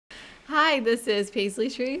Hi, this is Paisley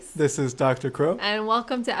Trees. This is Dr. Crow. And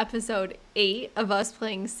welcome to episode 8 of us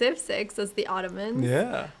playing Civ 6 as the Ottomans.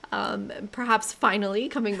 Yeah. Perhaps finally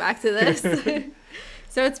coming back to this.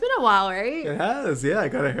 So it's been a while, right? It has, yeah. I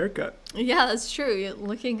got a haircut. Yeah, that's true. You're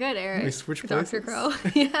looking good, Eric. We switched places. Dr. Crow.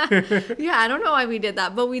 Yeah. Yeah, I don't know why we did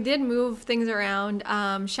that, but we did move things around.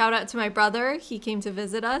 Shout out to my brother. He came to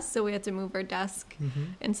visit us, so we had to move our desk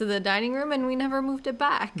into the dining room, and we never moved it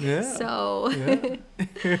back. Yeah. So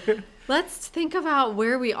Yeah. let's think about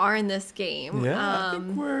where we are in this game. Yeah, I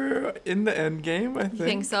think we're in the end game, I think. You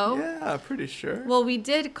think so? Yeah, pretty sure. Well, we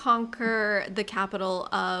did conquer the capital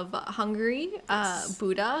of Hungary,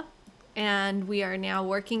 Buda, and we are now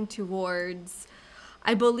working towards,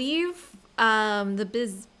 I believe,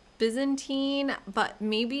 the Byzantine, but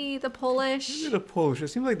maybe the Polish. Maybe the Polish. It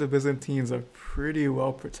seems like the Byzantines are pretty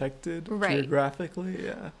well protected geographically.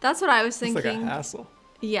 Yeah. That's what I was thinking. It's like a hassle.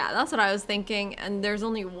 Yeah, that's what I was thinking. And there's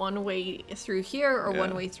only one way through here or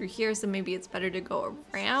one way through here, so maybe it's better to go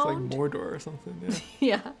around. It's like Mordor or something,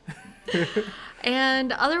 yeah. Yeah.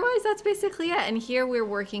 And otherwise, that's basically it. And here we're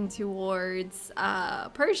working towards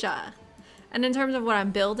Persia. And in terms of what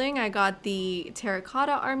I'm building, I got the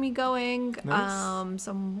terracotta army going, Nice.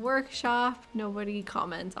 some workshop. Nobody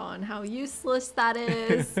comment on how useless that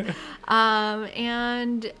is.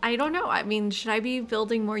 And I don't know. I mean, should I be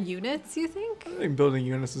building more units, you think? I think building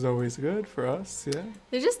units is always good for us, yeah.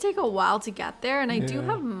 They just take a while to get there, and I do Yeah.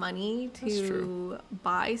 have money That's to true.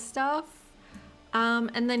 buy stuff.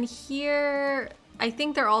 And then here, I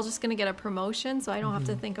think they're all just going to get a promotion, so I don't have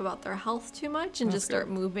to think about their health too much and That's just start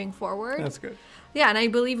moving forward. That's good. Yeah, and I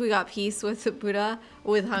believe we got peace with Buda,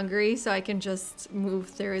 with Hungary, so I can just move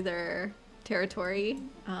through their territory.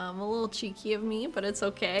 A little cheeky of me, but it's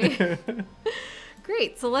okay.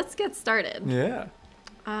 Great, so let's get started. Yeah.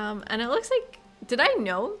 And it looks like, did I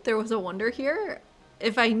know there was a wonder here?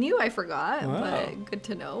 If I knew, I forgot, Wow. but good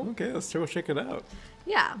to know. Okay, let's go check it out.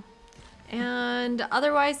 Yeah. And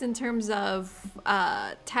otherwise, in terms of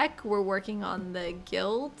tech, we're working on the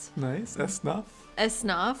guild. Nice. That's enough.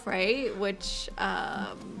 Esnaf, right? Which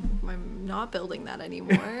I'm not building that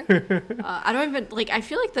anymore. I don't even, like, I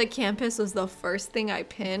feel like the campus was the first thing I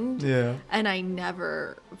pinned. Yeah. And I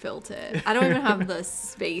never built it. I don't even have the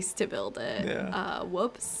space to build it. Yeah.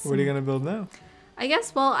 Whoops. What are you going to build now? I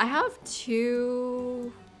guess, well, I have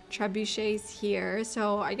 2 trebuchets here,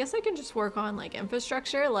 so I guess I can just work on, like,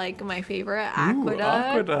 infrastructure, like my favorite aqueducts.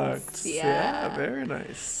 Aqueducts. Yeah. Very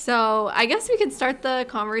nice. So I guess we can start the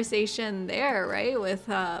conversation there, right? With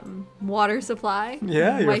water supply.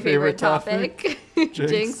 Yeah, your my favorite topic.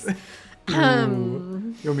 Jinx.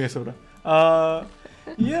 Yo me soda.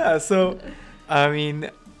 Yeah, so, I mean,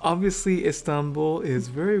 obviously Istanbul is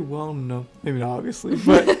very well known. Maybe not obviously,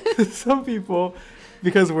 but some people,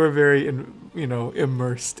 because we're very,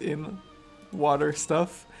 immersed in water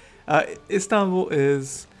stuff, Istanbul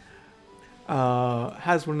has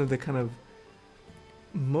one of the kind of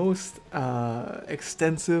most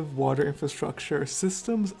extensive water infrastructure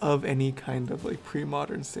systems of any kind of like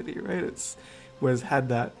pre-modern city, right? Had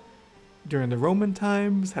that during the Roman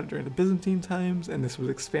times, had it during the Byzantine times, and this was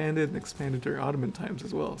expanded during Ottoman times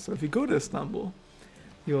as well. So if you go to Istanbul,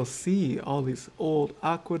 you'll see all these old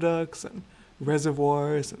aqueducts and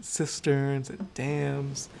reservoirs and cisterns and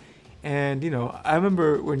dams. And, I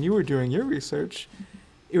remember when you were doing your research,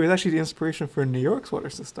 it was actually the inspiration for New York's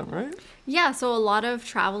water system, right? Yeah, so a lot of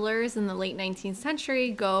travelers in the late 19th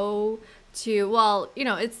century go to, well,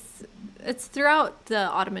 it's throughout the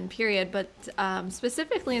Ottoman period, but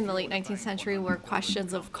specifically in the late 19th century, where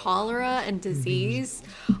questions of cholera and disease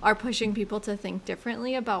are pushing people to think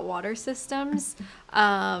differently about water systems.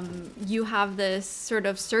 You have this sort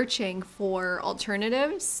of searching for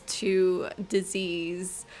alternatives to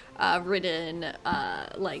disease ridden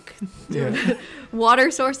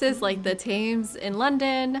water sources like the Thames in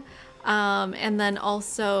London. And then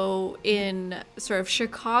also in sort of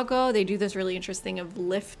Chicago, they do this really interesting of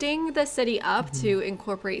lifting the city up to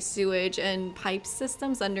incorporate sewage and pipe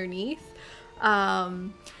systems underneath.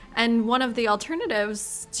 And one of the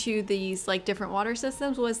alternatives to these like different water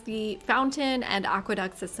systems was the fountain and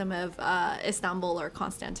aqueduct system of Istanbul or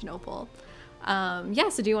Constantinople.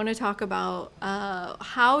 So do you want to talk about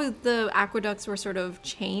how the aqueducts were sort of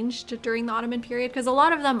changed during the Ottoman period? Because a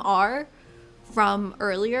lot of them are from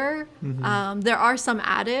earlier. There are some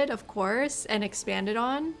added, of course, and expanded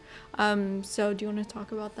on. So do you want to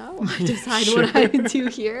talk about that while I decide what I do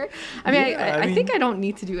here? I mean, I think I don't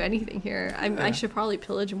need to do anything here. I should probably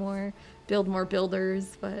pillage more, build more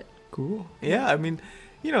builders, but... Cool. Yeah, I mean,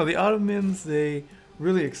 the Ottomans, they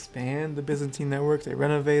really expand the Byzantine network. They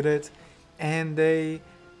renovate it. And they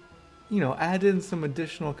add in some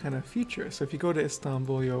additional kind of features. So if you go to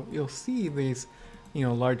Istanbul, you'll see these,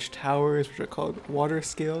 large towers which are called water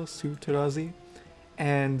scales, su terazi,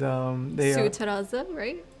 and they Su are. terazi,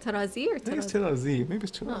 right? Terazi or I think it's terazi? terazi. Maybe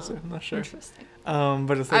it's terazi. I'm not sure. Interesting.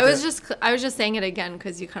 But it's like I was just saying it again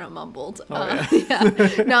because you kind of mumbled. Oh,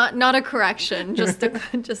 yeah, not a correction, just a maybe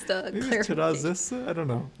it's clarification. terazisi? I don't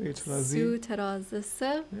know. Maybe terazi. Su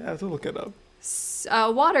terazi. Yeah, I have to look it up.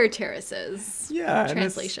 Water terraces. Yeah,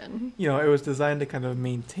 Translation. And it was designed to kind of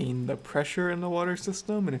maintain the pressure in the water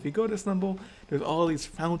system. And if you go to Istanbul, there's all these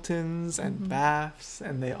fountains and baths,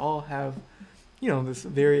 and they all have, this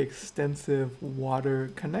very extensive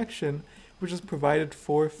water connection, which is provided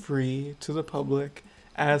for free to the public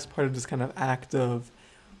as part of this kind of act of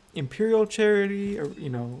imperial charity, or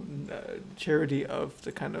charity of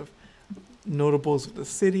the kind of notables of the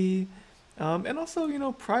city. And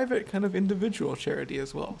also, private kind of individual charity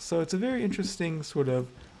as well. So it's a very interesting sort of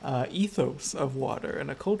ethos of water and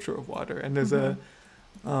a culture of water. And there's a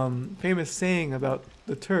famous saying about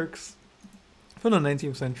the Turks from the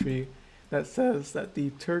 19th century that says that the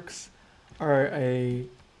Turks are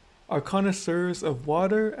connoisseurs of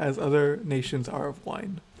water as other nations are of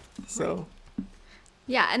wine. So.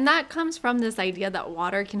 Yeah, and that comes from this idea that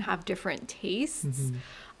water can have different tastes.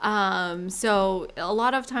 So a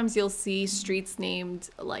lot of times you'll see streets named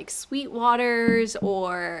like Sweetwaters,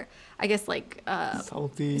 or I guess like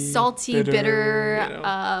salty, bitter,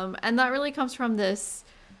 and that really comes from this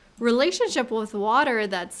relationship with water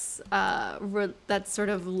that's sort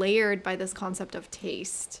of layered by this concept of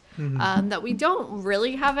taste that we don't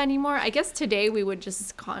really have anymore. I guess today we would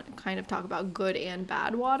just kind of talk about good and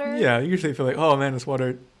bad water. Yeah, you usually feel like, oh man, this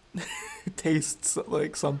water tastes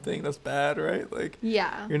like something that's bad, right? Like,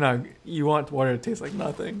 yeah, you want water to taste like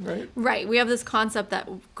nothing, right? Right. We have this concept that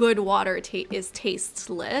good water is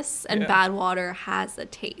tasteless and bad water has a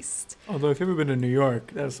taste. Although if you've ever been to New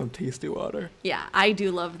York, that is some tasty water. Yeah, I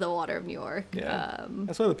do love the water of New York. Yeah,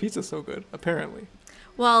 that's why the pizza's so good, apparently.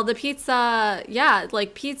 Well, the pizza,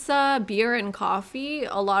 like pizza, beer, and coffee,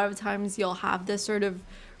 a lot of times you'll have this sort of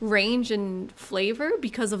range and flavor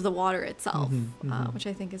because of the water itself, which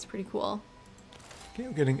I think is pretty cool. Okay,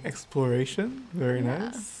 we're getting exploration. Very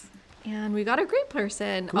nice. And we got a great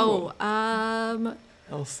person. Cool. El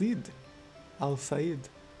Cid. El Said.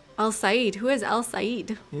 El Said. Who is El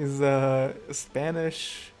Said? He's a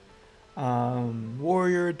Spanish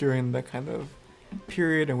warrior during the kind of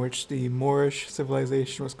period in which the Moorish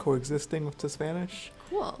civilization was coexisting with the Spanish.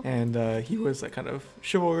 Cool. And he was a kind of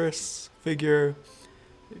chivalrous figure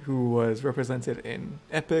who was represented in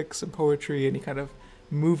epics and poetry, and he kind of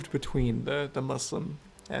moved between the Muslim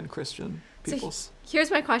and Christian peoples. So here's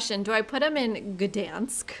my question. Do I put him in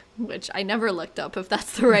Gdansk, which I never looked up if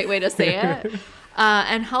that's the right way to say it,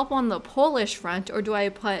 and help on the Polish front, or do I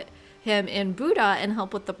put him in Buda and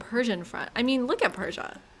help with the Persian front? I mean, look at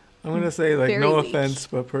Persia. I'm going to say, like, no offense,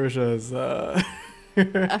 but Persia is...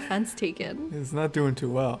 offense taken. It's not doing too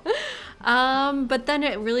well. But then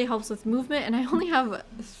it really helps with movement, and I only have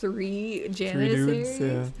 3 Janissaries.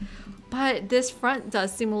 Yeah. But this front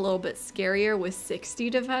does seem a little bit scarier with 60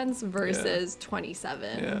 defense versus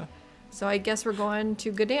 27. Yeah. So I guess we're going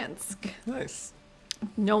to Gdansk. Nice.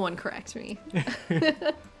 No one corrects me.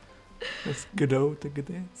 That's Godot to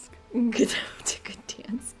Gdansk. Godot to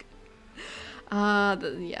Gdansk.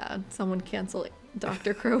 Someone cancel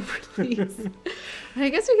Dr. Crow, please. I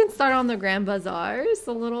guess we can start on the Grand Bazaars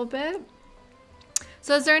a little bit.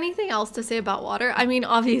 So is there anything else to say about water? I mean,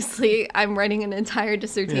 obviously, I'm writing an entire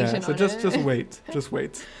dissertation on it. Just wait. Just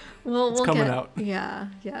wait. It's coming out. Yeah.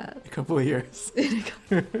 A couple of years.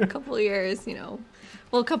 a couple of years,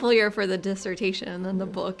 Well, a couple of years for the dissertation, and then the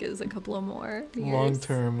book is a couple of more years.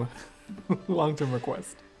 Long-term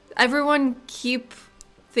request. Everyone keep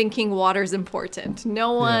thinking water's important.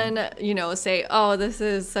 No one, say, oh, this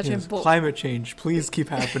is such important. Climate change, please keep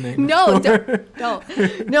happening. No,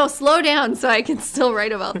 no, slow down so I can still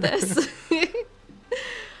write about this.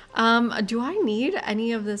 Do I need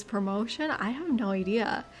any of this promotion? I have no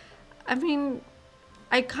idea. I mean,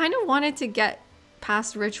 I kind of wanted to get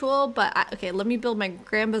past ritual, but let me build my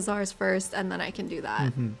Grand Bazaars first, and then I can do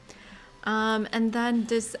that. And then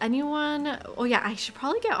does anyone... Oh, yeah, I should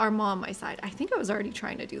probably get Armand on my side. I think I was already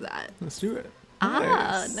trying to do that. Let's do it.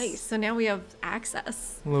 Nice. So now we have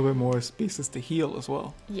access. A little bit more spaces to heal as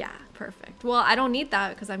well. Yeah, perfect. Well, I don't need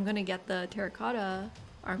that because I'm going to get the terracotta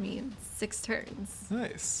army in 6 turns.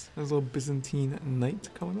 Nice. There's a little Byzantine knight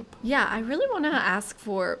coming up. Yeah, I really want to ask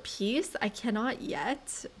for peace. I cannot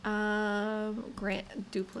yet.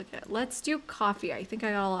 Grant duplicate. Let's do coffee. I think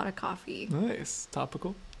I got a lot of coffee. Nice.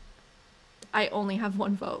 Topical. I only have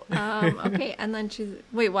one vote. Okay, and then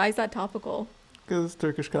wait, why is that topical? Because it's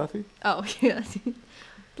Turkish coffee. Oh, yeah.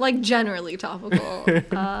 Like, generally topical.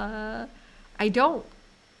 I don't...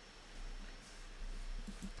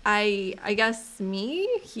 I guess me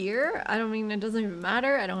here, I don't mean, it doesn't even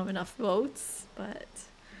matter. I don't have enough votes, but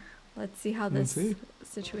let's see how this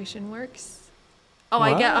situation works. Oh, wow.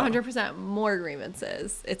 I get 100% more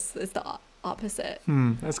grievances. It's the opposite.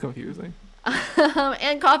 That's confusing.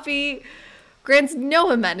 And coffee grants no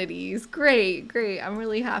amenities. Great. I'm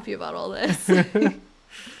really happy about all this.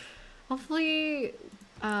 Hopefully...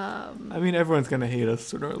 I mean, everyone's going to hate us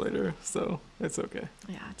sooner or later, so it's okay.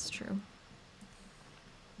 Yeah, it's true.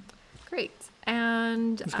 Great.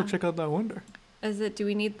 And let's go check out that wonder. Do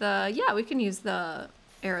we need yeah, we can use the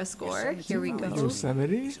era score. Here we go.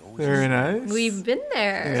 Yosemite? Very nice. We've been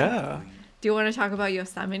there. Yeah. Do you want to talk about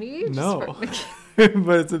Yosemite? No.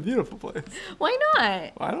 But it's a beautiful place. Why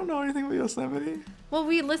not? Well, I don't know anything about Yosemite. Well,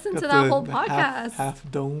 we listened to that whole podcast.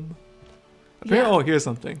 Half dome. Yeah. Oh, here's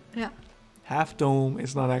something. Yeah. Half dome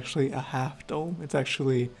is not actually a half dome. It's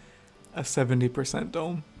actually a 70%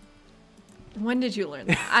 dome. When did you learn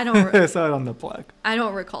that? I don't. I saw it on the plaque. I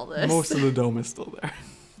don't recall this. Most of the dome is still there.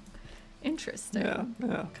 Interesting.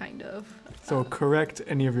 Yeah. Kind of. So correct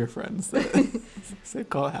any of your friends that say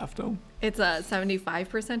call it half dome. It's a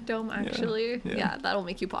 75% dome, actually. Yeah, that'll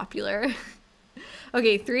make you popular.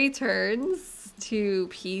 Okay, 3 turns to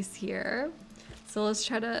peace here. So let's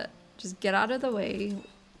try to just get out of the way.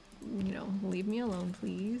 Leave me alone,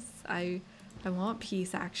 please. I want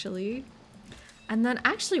peace, actually. And then,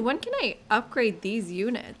 actually, when can I upgrade these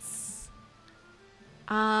units?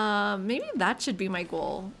 Maybe that should be my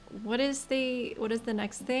goal. What is the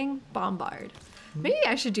next thing? Bombard. Maybe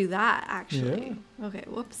I should do that, actually. Yeah. Okay,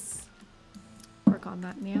 whoops. Work on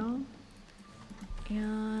that now.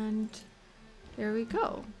 And there we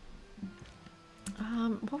go.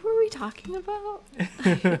 What were we talking about?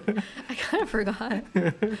 I kind of forgot.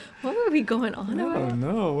 What were we going on about? I don't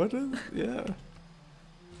know. What is... Yeah.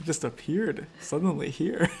 It just appeared suddenly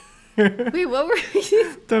here. Wait, what were we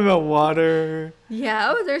talking about? Water.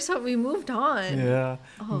 Yeah, there's something. We moved on. Yeah.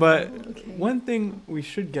 But one thing we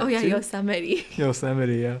should get to... Yosemite.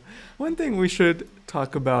 Yosemite, yeah. One thing we should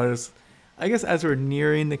talk about is, I guess as we're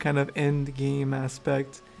nearing the kind of end game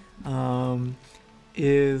aspect,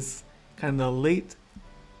 is kind of the late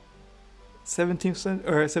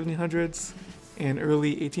 1700s and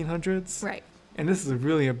early 1800s. Right. And this is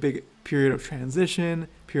really a big period of transition,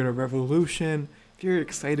 period of revolution, very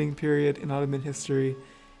exciting period in Ottoman history.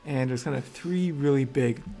 And there's kind of 3 really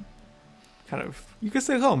big kind of, you could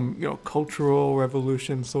say, cultural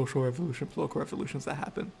revolutions, social revolutions, political revolutions that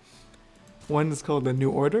happen. One is called the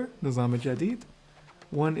New Order, Nizam al-Jadid.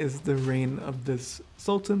 One is the reign of this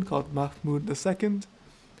sultan called Mahmud II.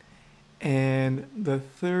 And the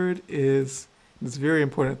third is this very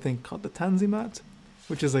important thing called the Tanzimat,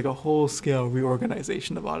 which is like a whole-scale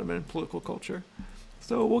reorganization of Ottoman political culture.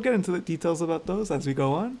 So we'll get into the details about those as we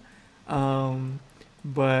go on.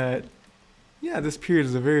 But yeah, this period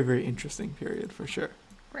is a very, very interesting period for sure.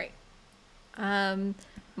 Right.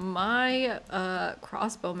 My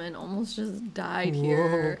crossbowman almost just died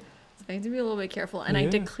here. So I have to be a little bit careful. And I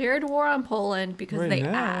declared war on Poland because they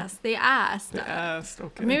asked. They asked,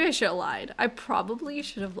 okay. Maybe I should have lied. I probably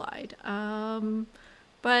should have lied.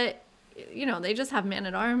 But, they just have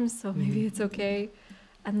man-at-arms, so maybe it's okay.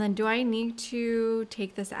 And then do I need to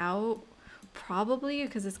take this out? Probably,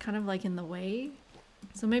 because it's kind of like in the way.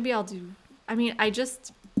 So maybe I'll do... I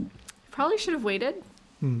just probably should have waited.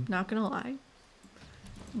 Not gonna lie.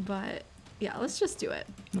 But yeah, let's just do it.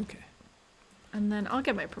 Okay. And then I'll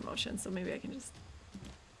get my promotion, so maybe I can just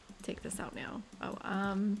take this out now.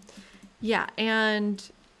 Yeah, and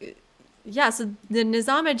so the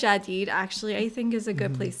Nizam al-Jadid actually I think is a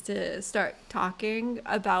good place to start talking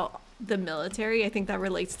about the military. I think that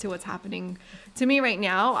relates to what's happening to me right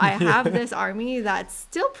now. I have this army that's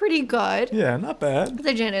still pretty good. Yeah, not bad.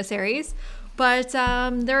 The Janissaries. But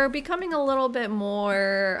they're becoming a little bit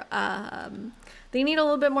more... they need a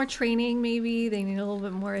little bit more training, maybe. They need a little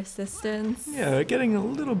bit more assistance. Yeah, they're getting a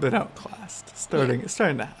little bit outclassed. It's starting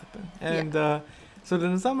to happen. And so the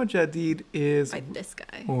Nizam al-Jadid is... By this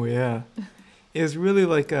guy. Oh, yeah. Is really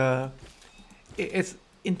like a... It's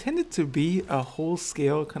intended to be a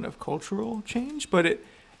whole-scale kind of cultural change, but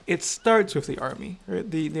it starts with the army.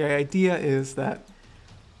 Right? The idea is that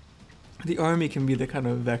the army can be the kind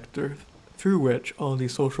of vector through which all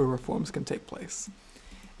these social reforms can take place.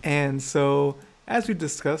 And so, as we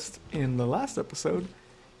discussed in the last episode,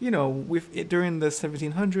 during the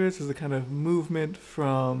 1700s, there's a kind of movement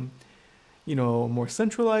from, a more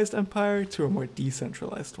centralized empire to a more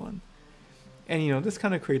decentralized one. And, this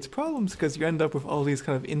kind of creates problems because you end up with all these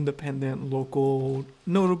kind of independent local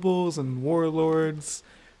notables and warlords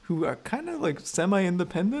who are kind of like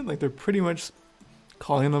semi-independent. Like they're pretty much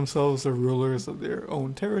calling themselves the rulers of their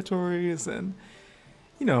own territories. And,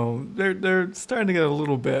 they're starting to get a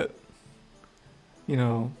little bit,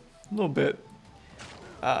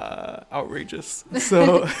 outrageous.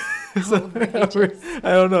 So, Outrageous.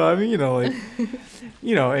 I don't know. I mean,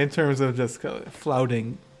 in terms of just kind of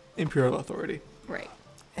flouting imperial authority. Right.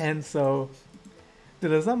 And so the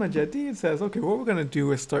Nizam Jadid says, okay, what we're going to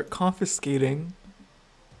do is start confiscating,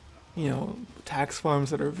 tax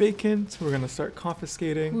farms that are vacant. We're going to start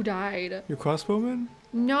confiscating. Who died? Your crossbowman?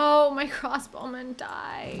 No, my crossbowman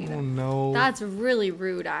died. Oh, no. That's really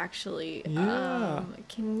rude, actually. Yeah.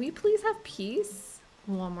 Can we please have peace?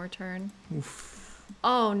 One more turn. Oof.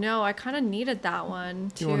 Oh, no, I kind of needed that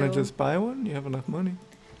one, too. You want to just buy one? You have enough money.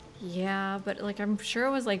 Yeah, but I'm sure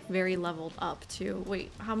it was very leveled up too.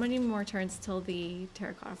 Wait, how many more turns till the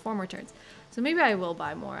terracotta? 4 more turns. So maybe I will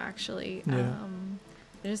buy more actually. Yeah.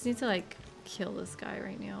 I just need to kill this guy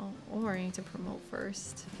right now, or I need to promote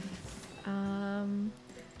first.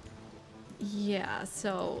 Yeah.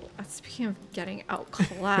 So speaking of getting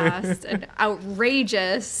outclassed and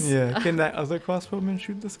outrageous. Yeah. Can that other crossbowman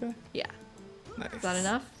shoot this guy? Yeah. Nice. Is that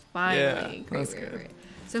enough? Finally. Yeah, that's Great. good.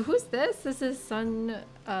 So who's this? This is Sun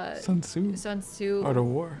Tzu. Sun Tzu. Art of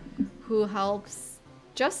War. Who helps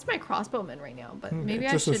just my crossbowman right now, but maybe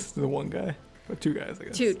I just should... Just the one guy. Or 2 guys, I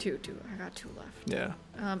guess. Two. I got 2 left. Yeah.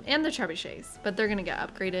 And the trebuchets, but they're going to get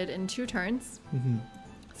upgraded in 2 turns. Mm-hmm.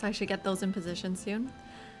 So I should get those in position soon.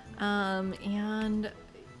 And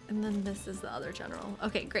then this is the other general.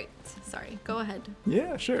 Okay, great. Sorry, go ahead.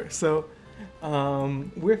 Yeah, sure. So,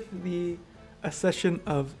 with the accession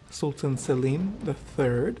of Sultan Selim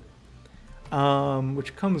III,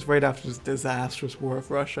 which comes right after this disastrous war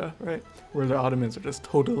of Russia, right? Where the Ottomans are just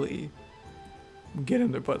totally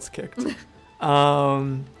getting their butts kicked.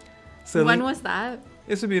 Selim, When was that?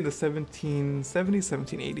 This would be in the 1770s,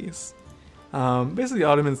 1780s. Basically, the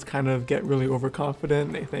Ottomans kind of get really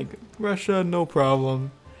overconfident. They think, Russia, no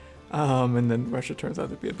problem. And then Russia turns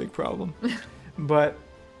out to be a big problem. But,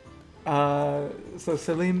 so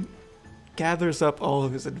Selim gathers up all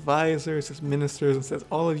of his advisors, his ministers, and says,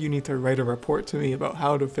 all of you need to write a report to me about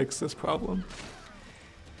how to fix this problem.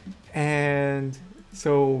 And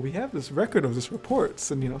so we have this record of these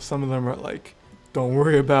reports, and, some of them are like, don't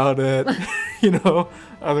worry about it.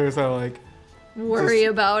 Others are like, Worry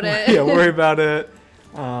about it. Yeah, worry about it.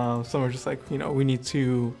 Some are just like, we need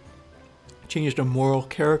to change the moral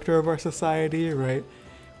character of our society, right?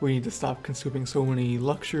 We need to stop consuming so many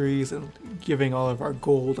luxuries and giving all of our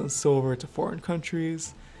gold and silver to foreign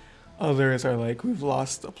countries. Others are like, we've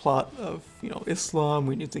lost the plot of, Islam.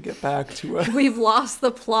 We need to get back to We've lost the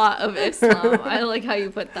plot of Islam. I like how you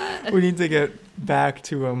put that. We need to get back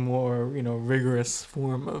to a more, rigorous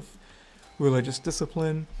form of religious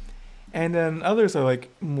discipline. And then others are like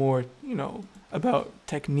more, about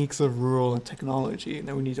techniques of rule and technology. And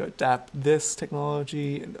then we need to adapt this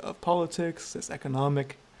technology of politics, this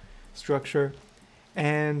economic structure.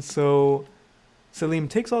 And so Selim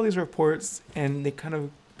takes all these reports and they kind of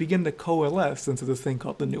begin to coalesce into this thing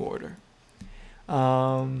called the New Order.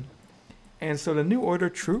 And so the New Order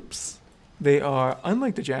troops, they are,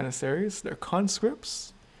 unlike the Janissaries, they're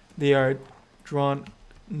conscripts. They are drawn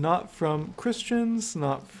not from Christians,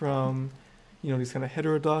 not from, these kind of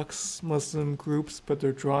heterodox Muslim groups, but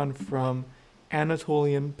they're drawn from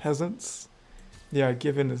Anatolian peasants. They are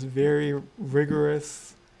given this very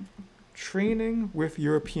rigorous training with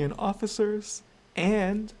European officers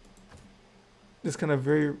and this kind of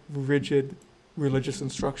very rigid religious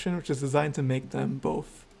instruction, which is designed to make them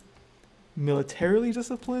both militarily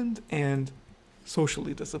disciplined and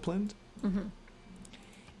socially disciplined. Mm-hmm.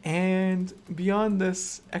 And beyond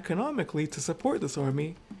this, economically, to support this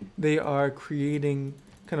army, they are creating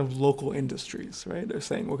kind of local industries, right? They're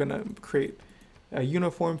saying we're going to create a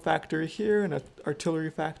uniform factory here and an artillery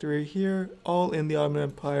factory here, all in the Ottoman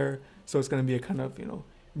Empire. So it's going to be a kind of,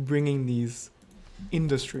 bringing these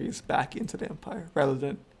industries back into the empire rather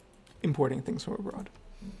than importing things from abroad.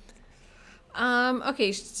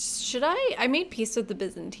 Okay, should I made peace with the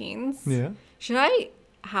Byzantines. Yeah. Should I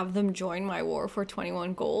have them join my war for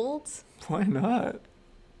 21 gold? Why not?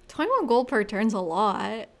 21 gold per turn's a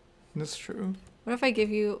lot. That's true. What if I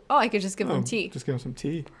give you... Oh, I could just give them tea. Just give them some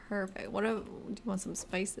tea. Perfect. What if... Do you want some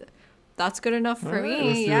spices? That's good enough for me.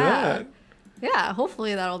 Let's do yeah. that. Yeah,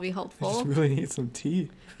 hopefully that'll be I helpful. just really need some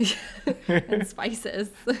tea. And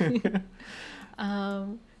spices.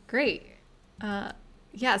 Great.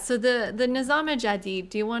 Yeah, so the Nizam-e-Jadid,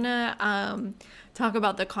 do you want to talk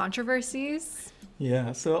about the controversies?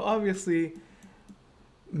 Yeah, so obviously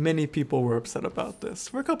many people were upset about this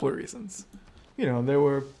for a couple of reasons. There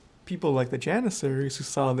were people like the Janissaries who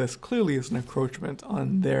saw this clearly as an encroachment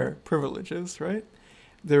on their privileges, right?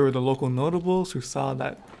 There were the local notables who saw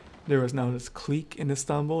that there was now this clique in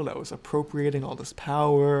Istanbul that was appropriating all this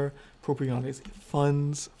power, appropriating all these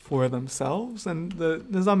funds for themselves. And the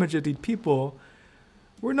Nizam-e-Jadid people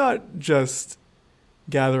were not just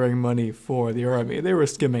gathering money for the army, they were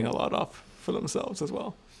skimming a lot off for themselves as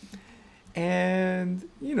well. And,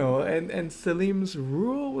 and Selim's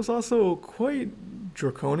rule was also quite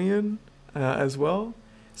draconian as well.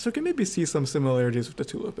 So you can maybe see some similarities with the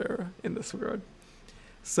Tulip era in this regard.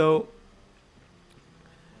 So,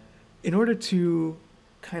 in order to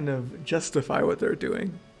kind of justify what they're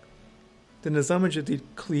doing, the Nizam-e-Jadid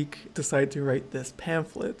clique decided to write this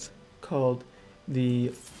pamphlet called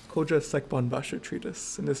the Koja Sekbanbaşı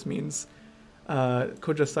Treatise. And this means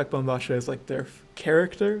Koja Sekbanbaşı is like their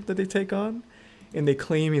character that they take on. And they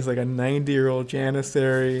claim he's like a 90-year-old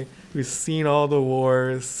Janissary who's seen all the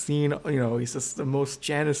wars, he's just the most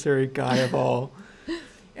Janissary guy of all.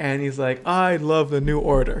 And he's like, I love the new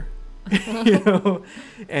order.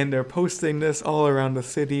 And they're posting this all around the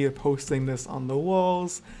city, posting this on the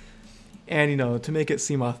walls. And, to make it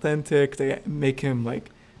seem authentic, they make him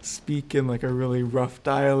like speak in like a really rough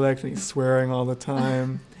dialect, and he's swearing all the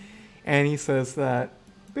time. And he says that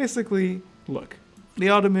basically, look, the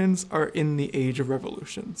Ottomans are in the age of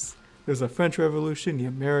revolutions. There's a French Revolution, the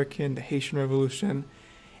American, the Haitian Revolution.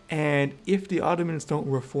 And if the Ottomans don't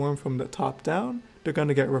reform from the top down, they're going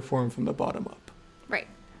to get reformed from the bottom up. Right.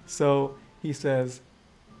 So he says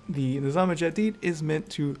the Nizam-e-Jadid is meant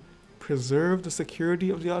to preserve the security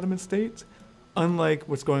of the Ottoman state, unlike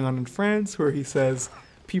what's going on in France, where he says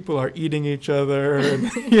people are eating each other and,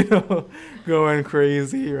 going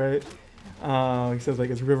crazy, right? He says like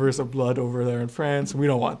it's rivers of blood over there in France. We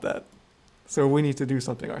don't want that. So we need to do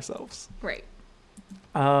something ourselves. Right.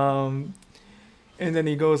 And then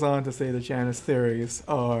he goes on to say the Janissaries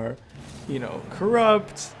are,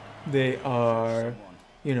 corrupt. They are,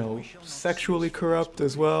 sexually corrupt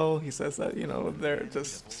as well. He says that, they're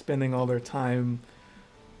just spending all their time,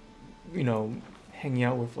 hanging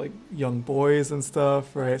out with like young boys and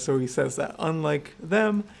stuff, right? So he says that unlike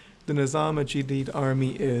them, the Nizam-e-Jadid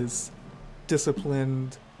army is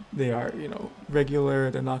disciplined. They are,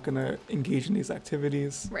 regular. They're not going to engage in these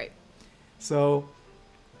activities. Right. So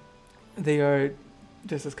there's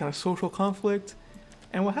this kind of social conflict.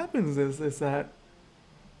 And what happens is that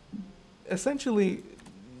essentially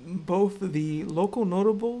both the local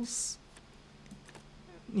notables,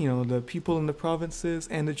 the people in the provinces,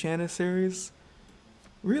 and the Janissaries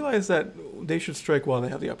realize that they should strike while they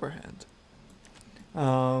have the upper hand.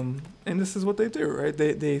 And this is what they do, right?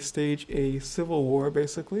 They stage a civil war,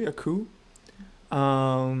 basically, a coup.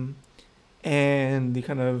 And the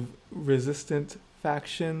kind of resistant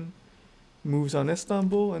faction moves on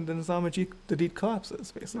Istanbul, and then Nizam-e-Jadid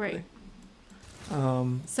collapses, basically. Right.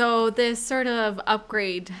 So this sort of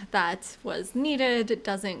upgrade that was needed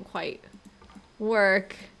doesn't quite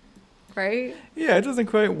work, right? Yeah, it doesn't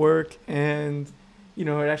quite work, and, it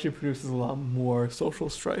actually produces a lot more social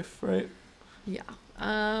strife, right? Yeah.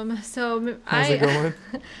 So How's it going?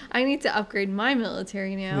 I need to upgrade my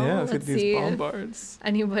military now. Yeah, let's get these bombards.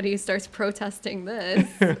 Anybody starts protesting this.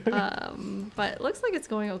 But it looks like it's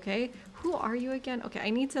going okay. Who are you again? Okay, I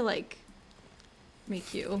need to make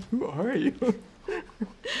you. Who are you?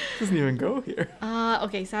 Doesn't even go here.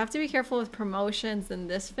 Okay, so I have to be careful with promotions and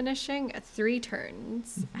this finishing at 3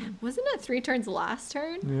 turns. Wasn't it 3 turns last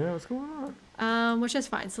turn? Yeah, what's going on? Which is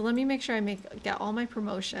fine. So let me make sure I get all my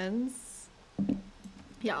promotions.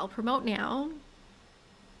 Yeah, I'll promote now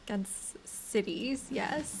against cities,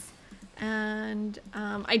 yes. And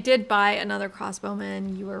I did buy another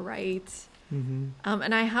crossbowman. You were right. Mm-hmm.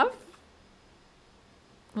 And I have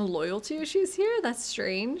loyalty issues here. That's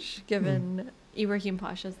strange, given Ibrahim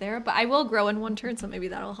Pasha's there. But I will grow in 1 turn, so maybe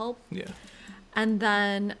that'll help. Yeah. And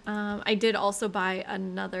then I did also buy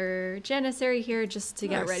another Janissary here just to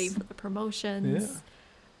get ready for the promotions.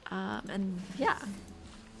 Yeah. And yeah.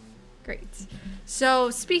 Great. So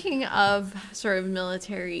speaking of sort of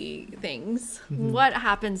military things, what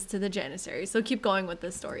happens to the Janissaries? So keep going with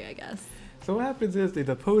this story, I guess. So what happens is they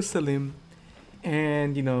depose Selim,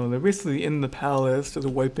 and, they're basically in the palace, just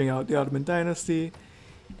wiping out the Ottoman dynasty.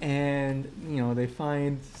 And, they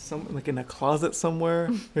find in a closet somewhere,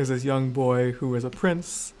 there's this young boy who is a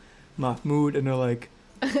prince, Mahmud, and they're like...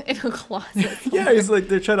 in a closet somewhere. Yeah, he's like,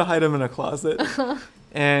 they're trying to hide him in a closet.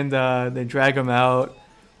 And they drag him out.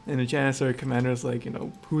 And the Janissary commander's like,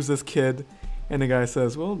 who's this kid? And the guy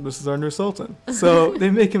says, well, this is our new sultan. So they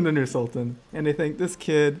make him the new sultan. And they think this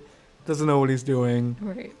kid doesn't know what he's doing.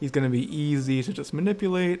 Right. He's going to be easy to just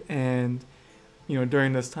manipulate. And,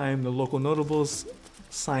 during this time, the local notables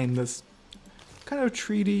sign this kind of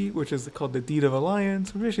treaty, which is called the Deed of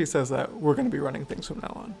Alliance, which basically says that we're going to be running things from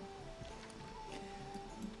now on.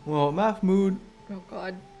 Well, Mahmud... Oh,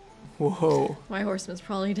 God. Whoa. My horseman's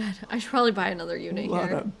probably dead. I should probably buy another unit here. A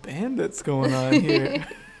lot of bandits going on here.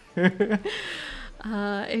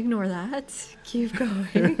 Ignore that. Keep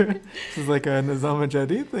going. This is like a Nizam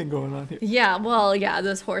Jadid thing going on here. Yeah, well,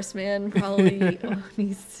 this horseman probably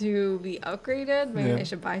needs to be upgraded. Maybe I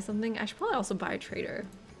should buy something. I should probably also buy a trader.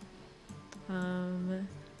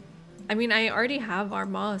 I mean, I already have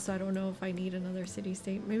Armagh, so I don't know if I need another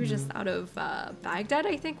city-state. Maybe just out of Baghdad,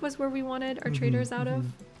 I think, was where we wanted our traders out of.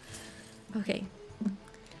 Okay.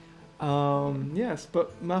 Yes,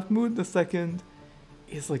 but Mahmud II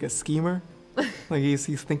is like a schemer. Like he's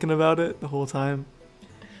thinking about it the whole time.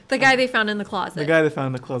 The guy they found in the closet. The guy they found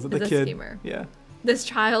in the closet. The kid. Schemer. Yeah. This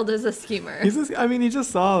child is a schemer. He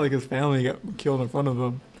just saw like his family get killed in front of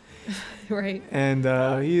him. Right. And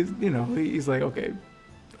he's like, okay,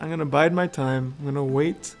 I'm gonna bide my time. I'm gonna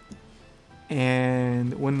wait,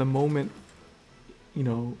 and when the moment,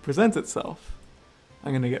 presents itself,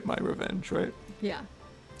 I'm gonna get my revenge, right? Yeah.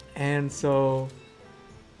 And so,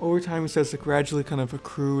 over time, he starts to gradually kind of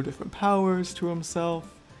accrue different powers to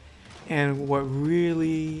himself. And what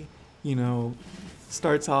really,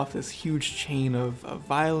 starts off this huge chain of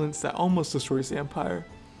violence that almost destroys the empire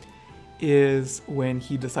is when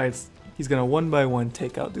he decides he's going to one by one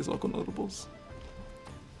take out these local notables.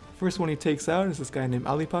 First one he takes out is this guy named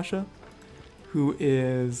Ali Pasha, who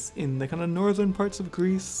is in the kind of northern parts of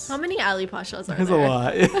Greece. How many Ali Pashas are There's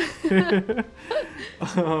there?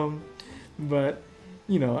 a lot. But,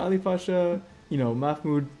 Ali Pasha,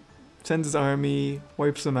 Mahmud sends his army,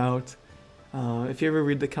 wipes them out. If you ever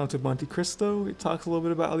read the Count of Monte Cristo, it talks a little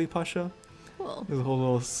bit about Ali Pasha. Cool. There's a whole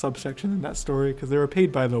little subsection in that story because they were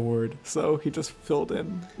paid by the word, so he just filled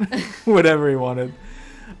in whatever he wanted.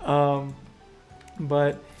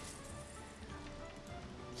 But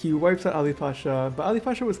he wipes out Ali Pasha, but Ali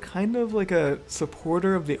Pasha was kind of like a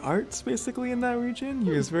supporter of the arts, basically, in that region.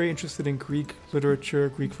 He was very interested in Greek literature,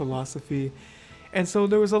 Greek philosophy, and so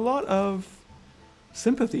there was a lot of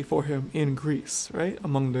sympathy for him in Greece, right,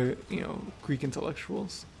 among the Greek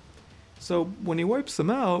intellectuals. So when he wipes them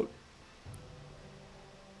out,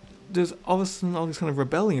 there's all of a sudden all these kind of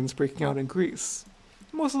rebellions breaking out in Greece.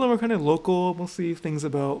 Most of them are kind of local, mostly things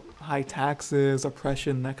about high taxes,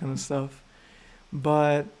 oppression, that kind of stuff.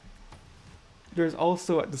 But there's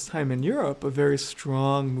also, at this time in Europe, a very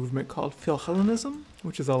strong movement called Philhellenism,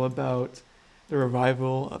 which is all about the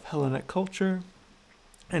revival of Hellenic culture.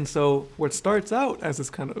 And so what starts out as this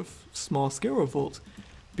kind of small-scale revolt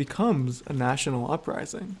becomes a national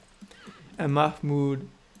uprising. And Mahmud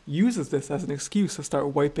uses this as an excuse to start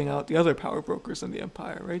wiping out the other power brokers in the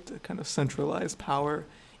empire, right? To kind of centralize power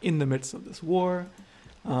in the midst of this war.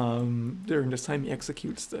 During this time, he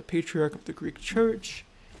executes the patriarch of the Greek church.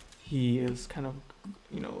 He is kind of,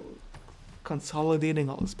 consolidating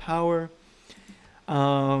all his power.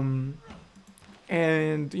 And,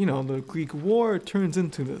 the Greek war turns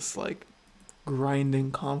into this,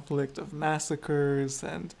 grinding conflict of massacres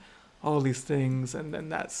and all these things. And then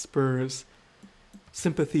that spurs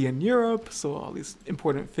sympathy in Europe. So all these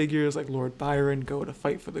important figures like Lord Byron go to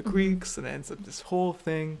fight for the Greeks, and it ends up this whole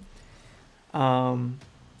thing.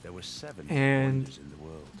 There were 7 wonders in the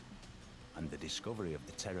world, and the discovery of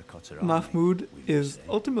the terracotta army, Mahmud is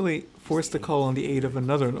ultimately forced to call on the aid of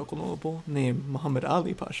another local noble named Muhammad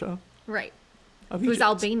Ali Pasha. Right. Of Who's Egypt.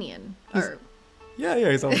 Albanian. Yeah,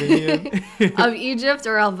 he's Albanian. Of Egypt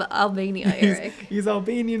or Albania, Eric? He's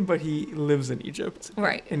Albanian, but he lives in Egypt.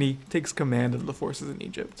 Right. And he takes command of the forces in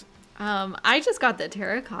Egypt. I just got the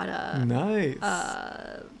terracotta Nice.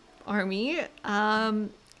 army.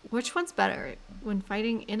 Which one's better when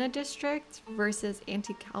fighting in a district versus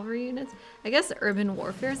anti-cavalry units? I guess urban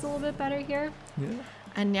warfare is a little bit better here. Yeah.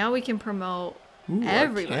 And now we can promote Ooh,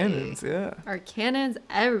 everybody. Our cannons, yeah. Our cannons,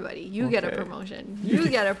 everybody. You get a Okay. promotion. You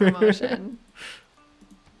get a promotion.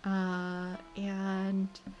 And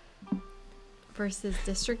versus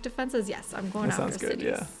district defenses. Yes, I'm going That after sounds good,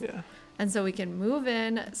 cities. yeah. And so we can move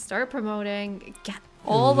in, start promoting, get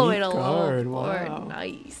all the way to Elite low guard, floor. wow.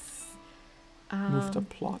 Nice. Move to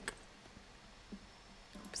Plock.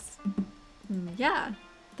 Yeah,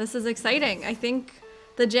 this is exciting. I think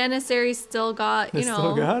the Janissaries still got, They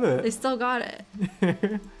still got it. They still got it.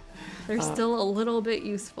 They're still a little bit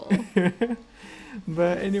useful.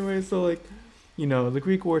 But anyway, so the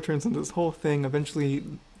Greek War turns into this whole thing. Eventually,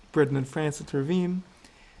 Britain and France intervene,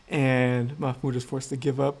 and Mahmud is forced to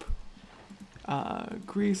give up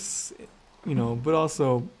Greece, but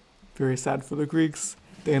also very sad for the Greeks.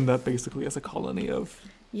 They end up basically as a colony of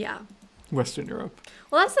Western Europe.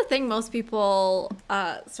 Well, that's the thing most people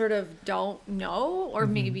sort of don't know, or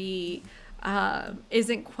maybe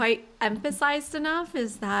isn't quite emphasized enough,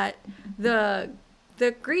 is that the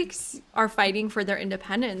Greeks are fighting for their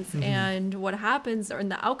independence, and what happens, or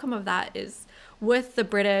the outcome of that, is with the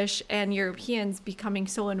British and Europeans becoming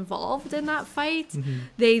so involved in that fight,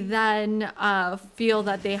 they then feel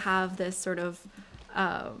that they have this sort of,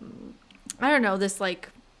 this like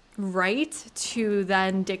right to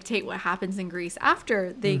then dictate what happens in Greece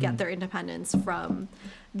after they get their independence from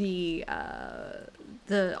the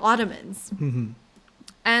Ottomans.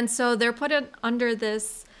 And so they're put under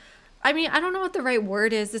this, I don't know what the right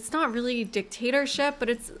word is. It's not really dictatorship, but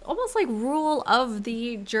it's almost like rule of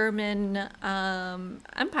the German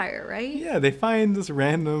Empire, right? Yeah, they find this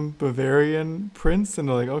random Bavarian prince and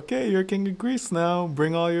they're like, okay, you're king of Greece now.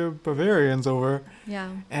 Bring all your Bavarians over. Yeah.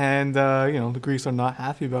 And, the Greeks are not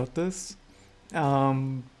happy about this.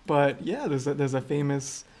 But yeah, there's a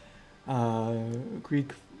famous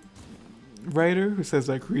Greek writer who says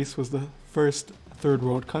that Greece was the first third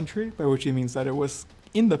world country, by which he means that it was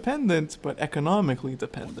independent but economically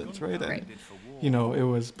dependent, right? And, it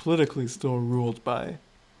was politically still ruled by,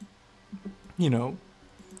 the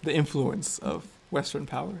influence of Western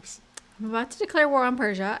powers. I'm about to declare war on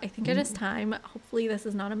Persia. I think it is time. Hopefully this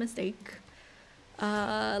is not a mistake.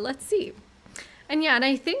 Let's see. And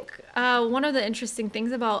I think one of the interesting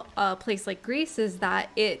things about a place like Greece is that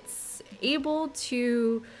it's able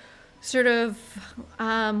to sort of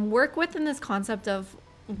work within this concept of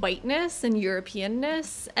whiteness and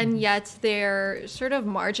Europeanness, and yet they're sort of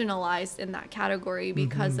marginalized in that category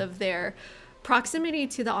because of their proximity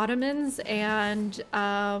to the Ottomans, and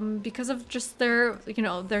because of just their,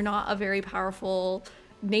 they're not a very powerful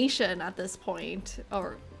nation at this point.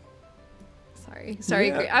 Or sorry,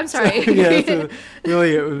 Yeah. I'm sorry. It's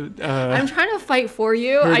really, I'm trying to fight for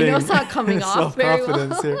you. I know it's not coming off very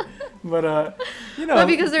well. Here. But but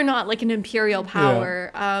because they're not like an imperial power,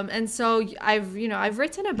 and so I've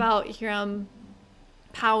written about Hiram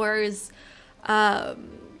Power's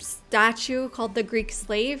statue called the Greek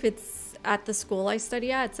Slave. It's at the school I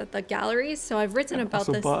study at. It's at the galleries. So I've written about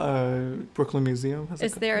this. Brooklyn Museum has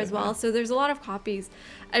it's there as well. Yeah. So there's a lot of copies.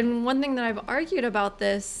 And one thing that I've argued about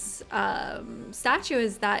this statue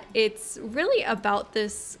is that it's really about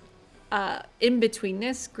this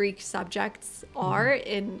in-betweenness Greek subjects are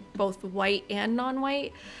in both white and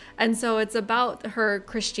non-white. And so it's about her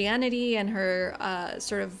Christianity and her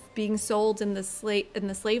sort of being sold in the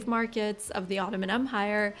slave markets of the Ottoman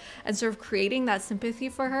Empire, and sort of creating that sympathy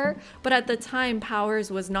for her. But at the time,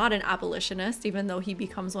 Powers was not an abolitionist, even though he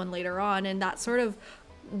becomes one later on. And that sort of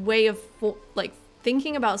way of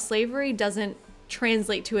thinking about slavery doesn't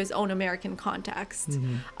translate to his own American context.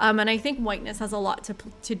 And I think whiteness has a lot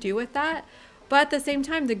to do with that. But at the same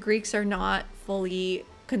time, the Greeks are not fully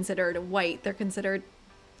considered white. They're considered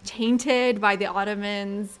tainted by the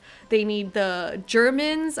Ottomans. The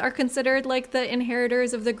Germans are considered like the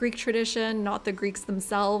inheritors of the Greek tradition, not the Greeks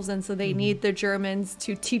themselves. And so they need the Germans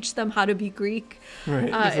to teach them how to be Greek.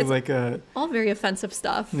 Right. This is like all very offensive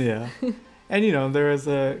stuff. Yeah. And, there is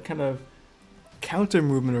a kind of counter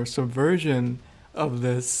movement or subversion of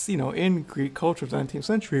this, in Greek culture of the 19th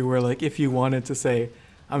century, where if you wanted to say,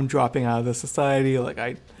 I'm dropping out of the society,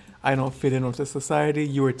 I don't fit in with the society,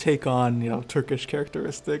 you would take on, Turkish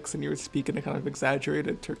characteristics, and you would speak in a kind of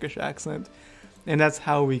exaggerated Turkish accent. And that's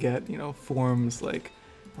how we get, forms like,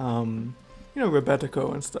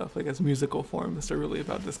 rebetiko and stuff, as musical forms. They're really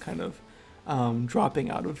about this kind of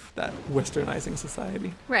dropping out of that westernizing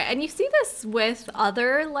society. Right. And you see this with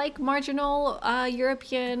other marginal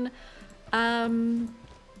European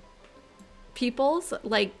peoples,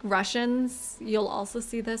 like Russians. You'll also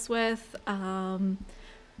see this with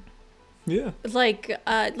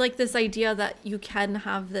this idea that you can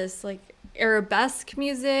have this arabesque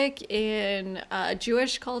music in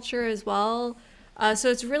Jewish culture as well. So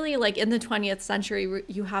it's really in the 20th century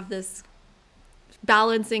you have this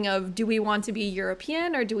balancing of, do we want to be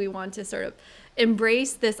European, or do we want to sort of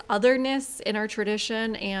embrace this otherness in our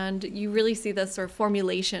tradition? And you really see this sort of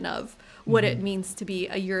formulation of what it means to be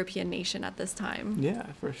a European nation at this time. Yeah,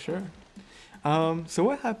 for sure. So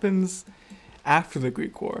what happens after the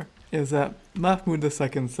Greek War is that Mahmud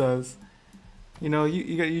II says, you got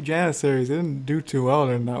you Janissaries, they didn't do too well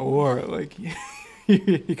in that war.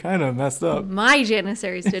 He kind of messed up. My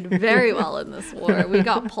Janissaries did very well in this war. We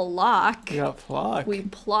got Polak. We got Polak. We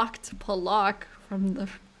plucked Polak from the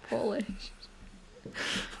Polish.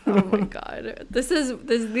 Oh my god. These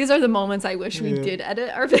are the moments I wish we did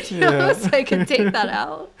edit our videos so I could take that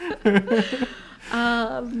out.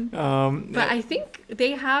 But I think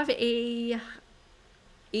they have a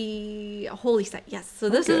holy site. Yes. So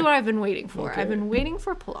this is what I've been waiting for. I've been waiting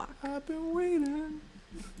for Polak. I've been waiting.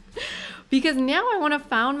 Because now I want to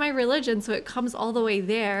found my religion so it comes all the way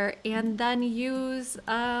there and then use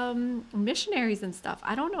missionaries and stuff.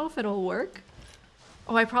 I don't know if it'll work.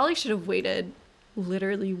 Oh, I probably should have waited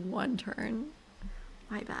literally one turn.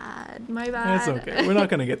 My bad. That's okay. We're not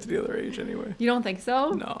going to get to the other age anyway. You don't think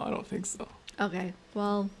so? No, I don't think so. Okay,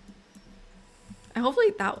 well,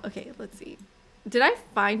 hopefully okay, let's see. Did I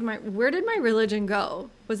find where did my religion go?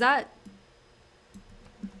 Was that?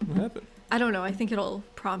 What happened? I don't know. I think it'll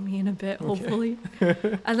prompt me in a bit, hopefully.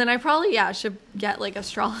 And then I probably, should get like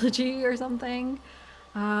astrology or something.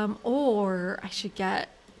 Or I should get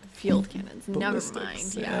field cannons.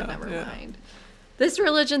 Ballistics. Never mind. This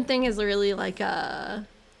religion thing is really like a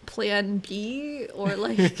plan B or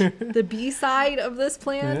like the B side of this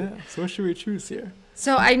plan. Yeah. So what should we choose here?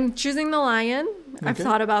 So I'm choosing the lion. I've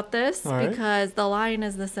thought about this because the lion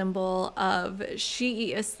is the symbol of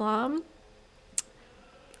Shi'i Islam.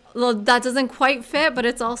 Well, that doesn't quite fit, but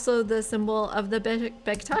it's also the symbol of the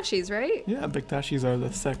Bektashis, right? Yeah, Bektashis are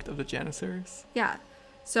the sect of the Janissaries. Yeah.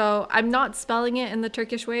 So I'm not spelling it in the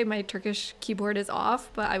Turkish way. My Turkish keyboard is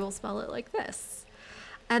off, but I will spell it like this.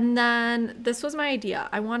 And then this was my idea.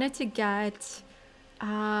 I wanted to get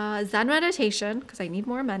Zen meditation because I need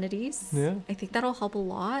more amenities. Yeah. I think that'll help a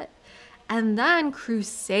lot. And then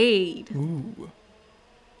crusade. Ooh.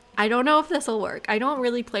 I don't know if this will work. I don't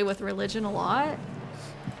really play with religion a lot,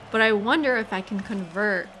 but I wonder if I can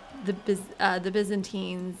convert the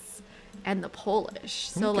Byzantines and the Polish.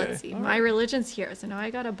 So let's see. My religion's here. So now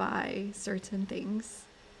I gotta buy certain things.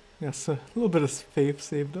 Yes, a little bit of faith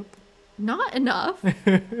saved up. Not enough,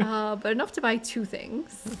 but enough to buy 2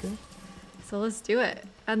 things. Okay. So let's do it.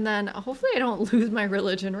 And then hopefully I don't lose my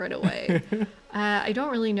religion right away. I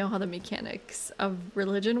don't really know how the mechanics of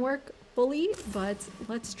religion work fully, but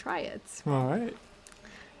let's try it. All right.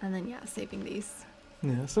 And then, saving these.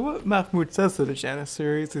 Yeah, so what Mahmoud says to the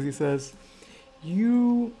Janissaries is he says,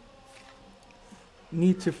 you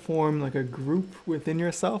need to form like a group within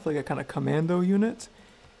yourself, like a kind of commando unit,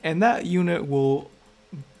 and that unit will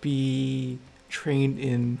be trained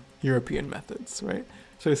in European methods, right?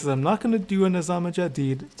 So he says, I'm not going to do a Nizam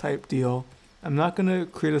Jadid type deal. I'm not going to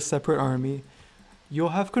create a separate army. You'll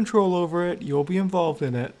have control over it. You'll be involved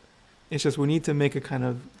in it. It's just we need to make a kind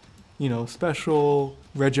of, special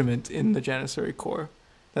regiment in the Janissary Corps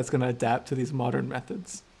that's going to adapt to these modern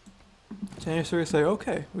methods. Janissaries say,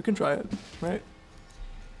 okay, we can try it, right?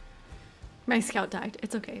 My scout died.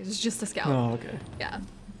 It's okay. It's just a scout. Oh, okay. Yeah.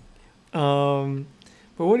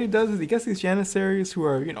 But what he does is he gets these Janissaries who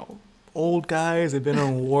are, old guys. They've been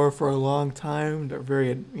in war for a long time. They're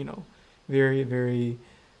very, very, very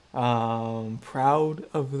proud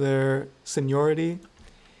of their seniority.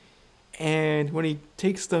 And when he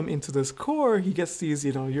takes them into this corps, he gets these,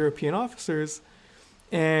 European officers,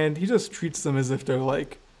 and he just treats them as if they're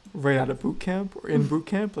like right out of boot camp or in boot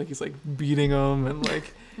camp. Like he's like beating them and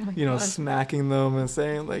like, smacking them and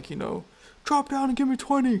saying like, drop down and give me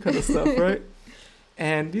 20 kind of stuff, right?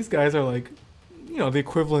 And these guys are like, the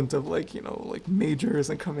equivalent of like, like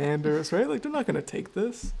majors and commanders, right? Like they're not going to take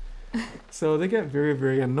this. So they get very,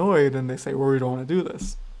 very annoyed and they say, well, we don't want to do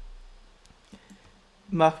this.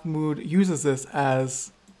 Mahmoud uses this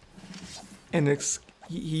as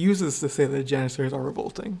he uses to say that the Janissaries are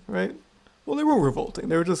revolting, right? Well, they were revolting.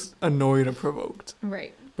 They were just annoyed and provoked.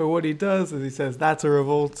 Right. But what he does is he says, that's a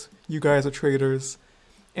revolt. You guys are traitors.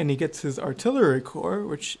 And he gets his artillery corps,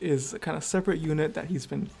 which is a kind of separate unit that he's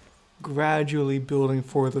been gradually building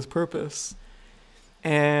for this purpose.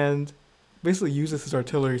 And basically uses his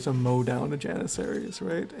artillery to mow down the Janissaries,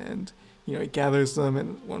 right? And, he gathers them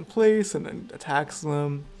in one place and then attacks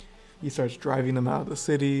them. He starts driving them out of the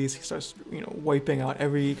cities. He starts, wiping out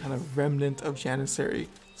every kind of remnant of Janissary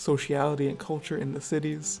sociality and culture in the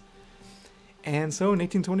cities. And so in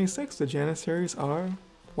 1826, the Janissaries are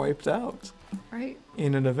wiped out. Right.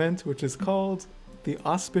 In an event which is called the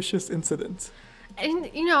Auspicious Incident. And,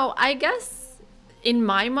 I guess in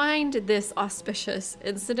my mind, this auspicious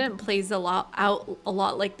incident plays a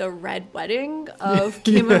lot like the Red Wedding of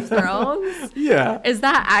Game of Thrones. Yeah. Is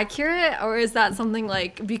that accurate, or is that something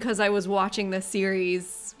like because I was watching the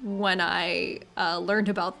series when I learned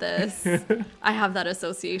about this, I have that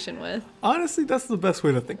association with? Honestly, that's the best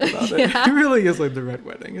way to think about it. Yeah. It really is like the Red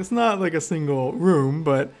Wedding. It's not like a single room,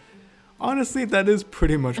 but honestly, that is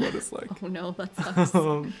pretty much what it's like. Oh no, that sucks.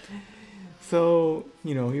 So,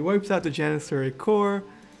 he wipes out the Janissary Corps,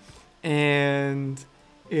 and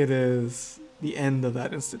it is the end of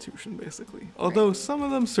that institution, basically. Although some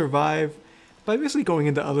of them survive by basically going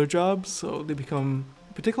into other jobs, so they become,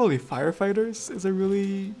 particularly firefighters, is a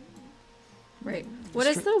really... Right. What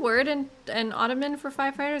is the word in Ottoman for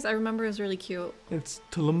firefighters? I remember it was really cute. It's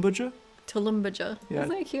Tulumbaja. Tulumbaja. Yeah.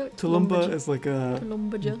 Isn't that cute? Tulumba is like a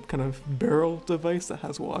Tulumbaja. kind of barrel device that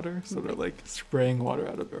has water, so they're like spraying water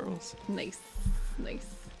out of barrels. Nice.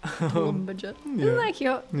 Tulumbaja. Yeah. Isn't that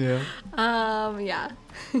cute? Yeah. Yeah.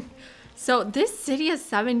 So this city has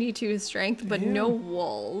 72 strength, but no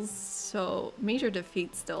walls. So major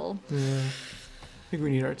defeat still. Yeah. I think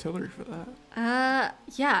we need artillery for that.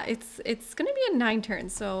 Yeah, it's gonna be a 9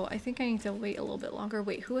 turns, so I think I need to wait a little bit longer.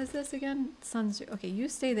 Wait, who is this again? Sun Tzu. Okay, you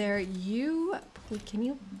stay there. Can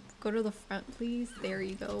you go to the front, please? There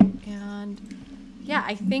you go. And yeah,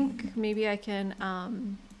 I think maybe I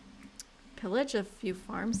can pillage a few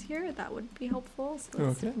farms here. That would be helpful. So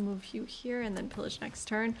let's move you here and then pillage next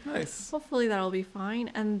turn. Nice. Hopefully that'll be fine.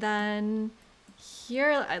 And then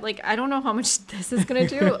here, I don't know how much this is gonna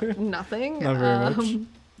do. Nothing. Not very much.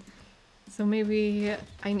 So maybe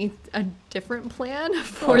I need a different plan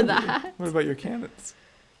for that. What about your cannons?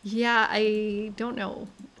 Yeah, I don't know.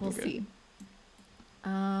 We'll Okay. see.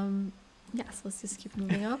 Yes, let's just keep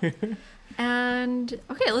moving up. And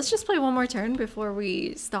okay, let's just play one more turn before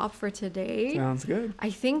we stop for today. Sounds good. I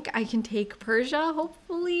think I can take Persia,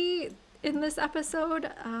 hopefully, in this episode.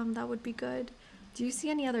 That would be good. Do you see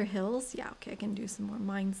any other hills? Yeah, okay, I can do some more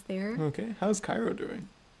mines there. Okay. How's Cairo doing?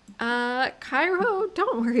 Cairo,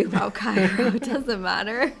 don't worry about Cairo. It doesn't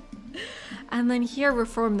matter. And then here,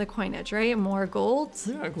 reform the coinage, right? More gold.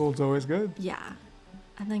 Yeah, gold's always good. Yeah.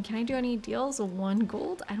 And then can I do any deals? 1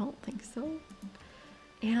 gold? I don't think so.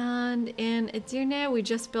 And in Edirne, we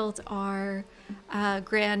just built our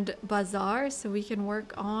Grand Bazaar, so we can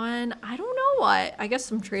work on, I don't know what. I guess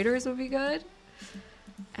some traders would be good.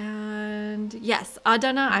 And yes,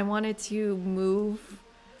 Adana, I wanted to move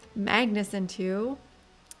Magnus into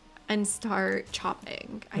and start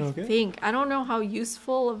chopping. I think. I don't know how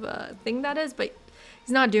useful of a thing that is, but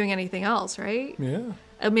he's not doing anything else, right? Yeah.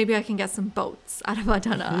 Maybe I can get some boats out of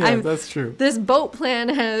Adana. Yeah, that's true. This boat plan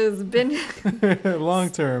has been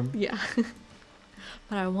long term. Yeah.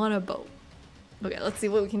 But I want a boat. Okay, let's see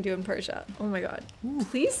what we can do in Persia. Oh my god.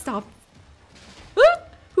 Please stop.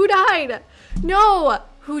 Who died? No!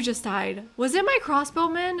 Who just died? Was it my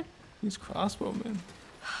crossbowman? He's crossbowman.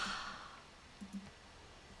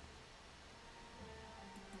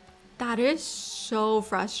 That is so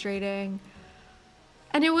frustrating.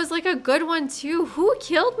 And it was like a good one too. Who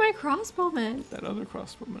killed my crossbowman? That other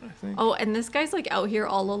crossbowman, I think. Oh, and this guy's like out here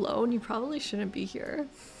all alone. You probably shouldn't be here.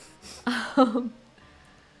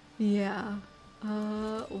 Yeah.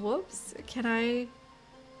 Whoops. Can I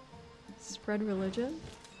spread religion?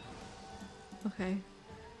 Okay.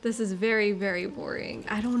 This is very, very boring.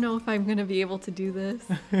 I don't know if I'm gonna be able to do this.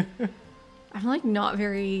 I'm like not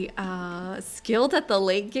very skilled at the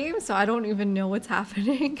late game, so I don't even know what's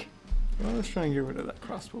happening. Well, let's try and get rid of that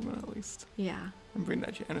crossbowman at least. Yeah. And bring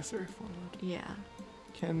that Janissary forward. Yeah.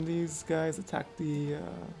 Can these guys attack the...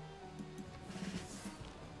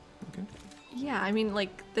 Okay. Yeah, I mean,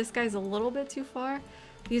 like, this guy's a little bit too far.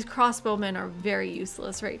 These crossbowmen are very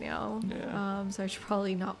useless right now. Yeah. So I should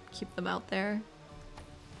probably not keep them out there.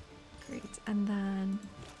 Great. And then...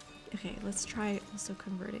 Okay, let's try also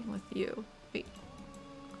converting with you. Wait.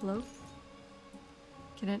 Hello?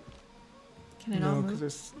 Can it not No, move? because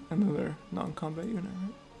there's another non-combat unit,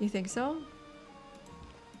 right? You think so?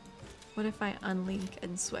 What if I unlink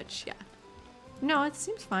and switch? Yeah. No, it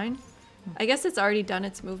seems fine. I guess it's already done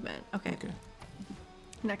its movement. Okay.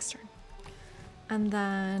 Next turn. And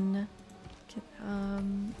then...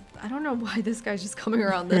 I don't know why this guy's just coming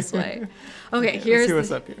around this way. Okay, let's see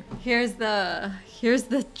what's up here. Here's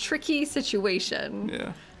the tricky situation.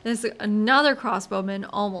 Yeah. There's another crossbowman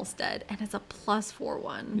almost dead, and it's a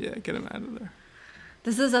 +4/1. Yeah, get him out of there.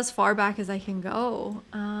 This is as far back as I can go.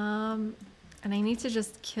 And I need to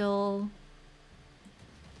just kill...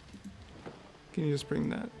 Can you just bring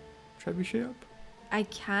that trebuchet up? I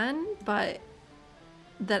can, but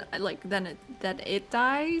that it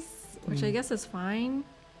dies, which I guess is fine.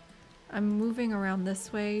 I'm moving around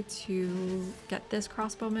this way to get this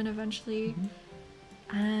crossbowman eventually.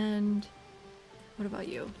 And what about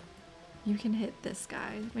you? You can hit this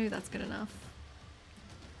guy. Maybe that's good enough.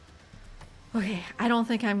 Okay, I don't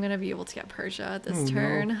think I'm going to be able to get Persia this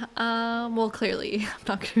turn. No. Well, clearly, I'm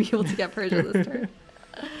not going to be able to get Persia this turn.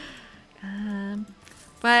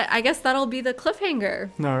 But I guess that'll be the cliffhanger.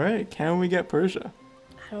 All right. Can we get Persia?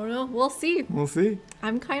 I don't know. We'll see. We'll see.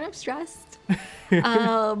 I'm kind of stressed.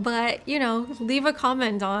 But, you know, leave a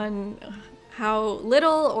comment on how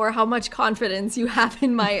little or how much confidence you have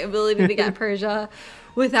in my ability to get Persia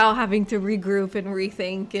without having to regroup and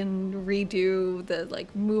rethink and redo the,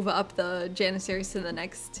 like, move up the Janissaries to the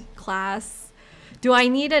next class. Do I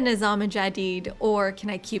need a Nizam Jadid or can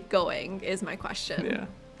I keep going is my question. Yeah,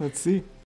 let's see.